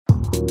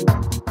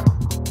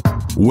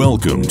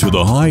Welcome to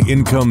the High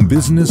Income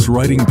Business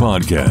Writing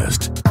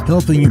Podcast,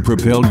 helping you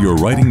propel your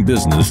writing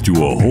business to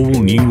a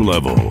whole new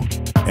level.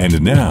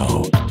 And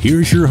now,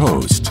 here's your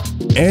host,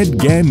 Ed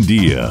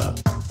Gandia.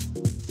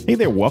 Hey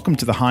there, welcome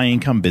to the High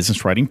Income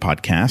Business Writing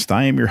Podcast.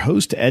 I am your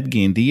host, Ed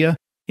Gandia,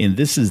 and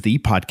this is the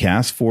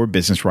podcast for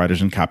business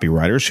writers and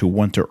copywriters who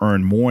want to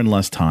earn more in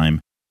less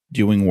time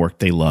doing work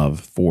they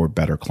love for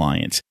better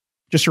clients.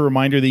 Just a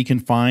reminder that you can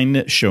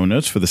find show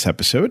notes for this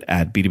episode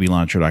at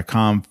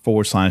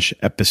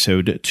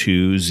b2blauncher.com/episode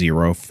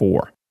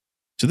 204.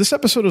 So this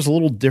episode is a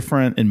little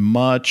different and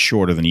much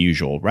shorter than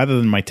usual. Rather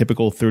than my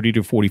typical 30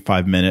 to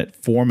 45 minute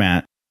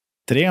format,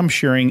 today I'm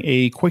sharing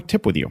a quick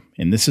tip with you.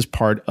 And this is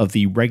part of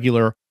the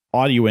regular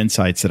audio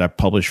insights that I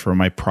publish for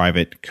my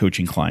private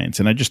coaching clients.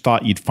 And I just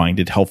thought you'd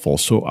find it helpful.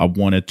 So I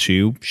wanted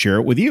to share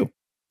it with you.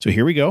 So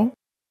here we go.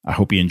 I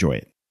hope you enjoy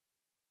it.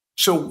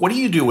 So what do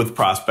you do with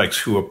prospects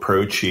who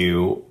approach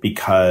you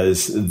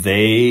because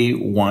they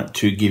want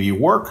to give you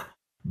work,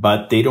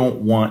 but they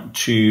don't want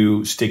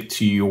to stick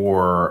to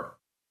your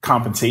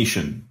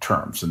compensation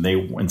terms, and they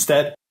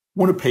instead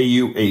want to pay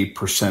you a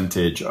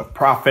percentage of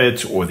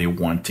profits, or they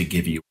want to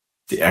give you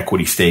the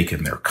equity stake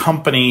in their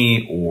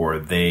company, or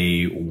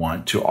they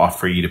want to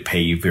offer you to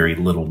pay you very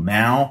little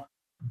now,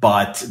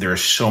 but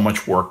there's so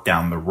much work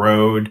down the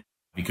road.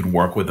 You can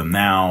work with them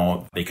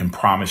now. They can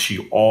promise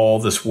you all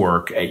this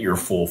work at your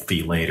full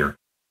fee later.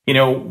 You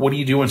know, what do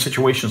you do in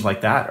situations like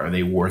that? Are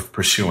they worth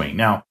pursuing?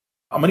 Now,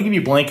 I'm going to give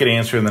you a blanket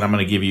answer, and then I'm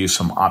going to give you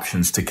some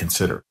options to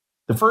consider.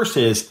 The first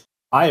is,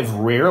 I have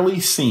rarely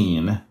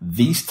seen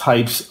these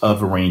types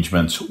of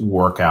arrangements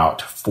work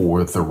out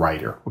for the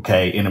writer.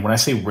 Okay. And when I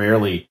say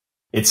rarely,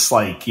 it's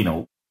like,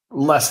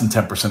 less than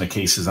 10% of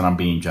cases, and I'm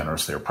being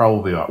generous there,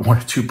 probably about 1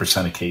 or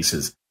 2% of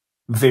cases.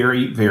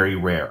 Very, very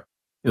rare.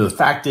 The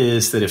fact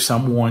is that if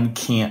someone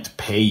can't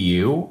pay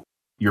you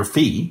your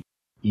fee,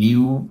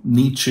 you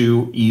need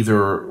to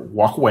either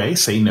walk away,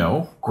 say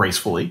no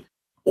gracefully,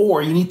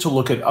 or you need to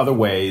look at other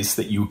ways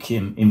that you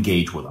can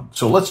engage with them.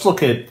 So let's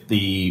look at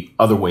the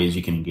other ways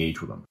you can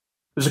engage with them.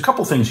 There's a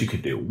couple things you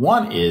could do.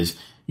 One is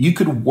you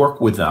could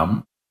work with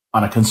them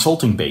on a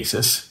consulting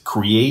basis,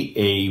 create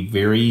a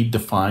very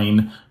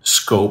defined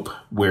scope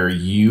where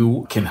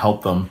you can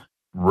help them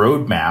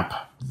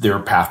roadmap their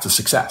path to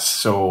success.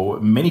 So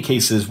in many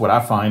cases, what I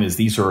find is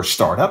these are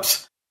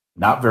startups,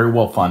 not very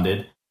well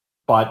funded,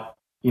 but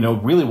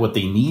really what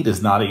they need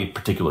is not a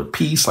particular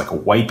piece like a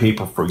white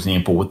paper, for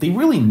example. What they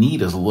really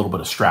need is a little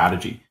bit of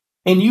strategy.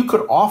 And you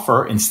could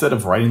offer, instead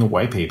of writing the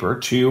white paper,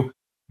 to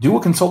do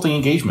a consulting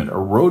engagement, a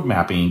road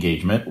mapping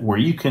engagement, where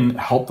you can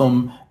help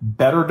them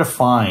better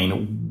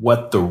define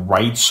what the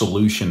right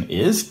solution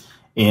is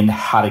and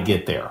how to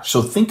get there.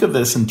 So think of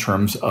this in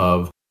terms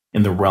of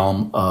in the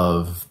realm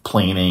of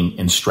planning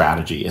and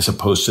strategy, as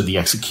opposed to the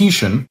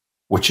execution,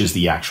 which is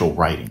the actual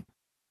writing.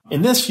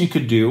 And this you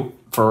could do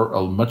for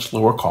a much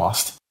lower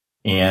cost.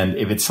 And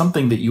if it's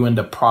something that you end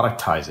up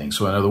productizing,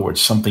 so in other words,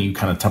 something you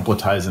kind of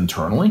templatize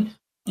internally,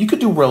 you could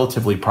do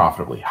relatively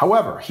profitably.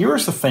 However,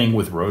 here's the thing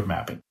with road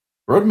mapping.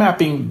 Road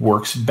mapping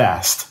works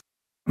best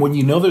when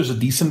you know there's a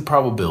decent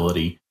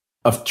probability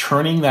of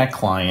turning that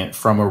client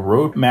from a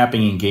road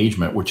mapping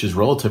engagement, which is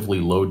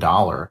relatively low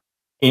dollar,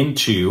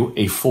 into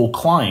a full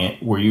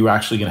client where you're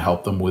actually going to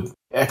help them with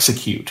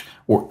execute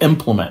or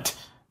implement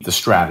the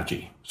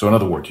strategy. So in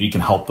other words, you can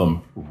help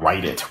them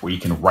write it, where you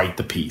can write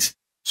the piece.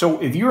 So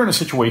if you're in a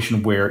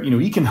situation where,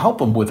 you can help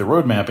them with the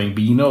road mapping,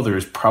 but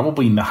there's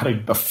probably not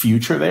a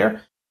future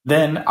there,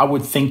 then I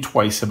would think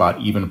twice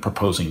about even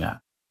proposing that.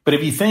 But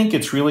if you think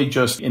it's really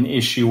just an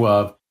issue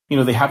of,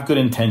 they have good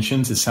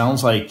intentions, it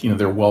sounds like,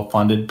 they're well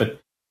funded, but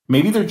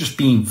maybe they're just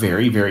being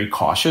very, very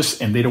cautious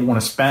and they don't want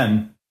to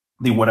spend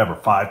the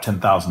 $5,000,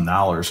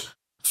 $10,000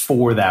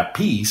 for that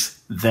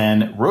piece,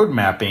 then road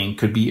mapping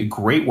could be a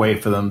great way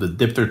for them to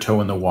dip their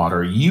toe in the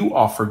water. You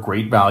offer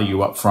great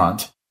value up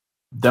front,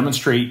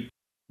 demonstrate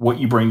what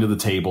you bring to the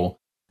table,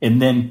 and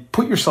then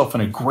put yourself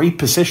in a great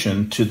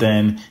position to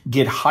then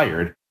get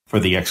hired for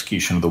the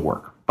execution of the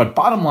work. But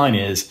bottom line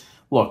is,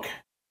 look,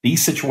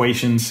 these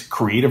situations,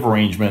 creative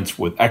arrangements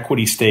with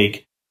equity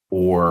stake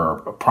or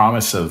a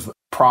promise of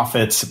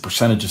profits, a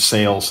percentage of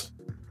sales,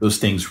 those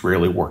things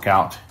rarely work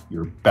out.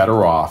 You're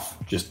better off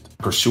just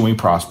pursuing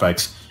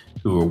prospects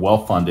who are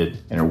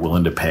well-funded and are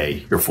willing to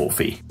pay your full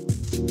fee.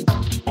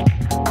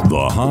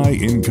 The High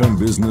Income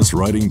Business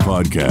Writing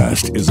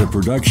Podcast is a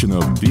production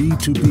of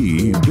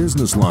B2B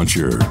Business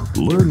Launcher.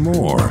 Learn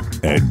more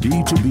at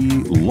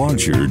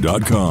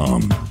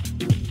b2blauncher.com.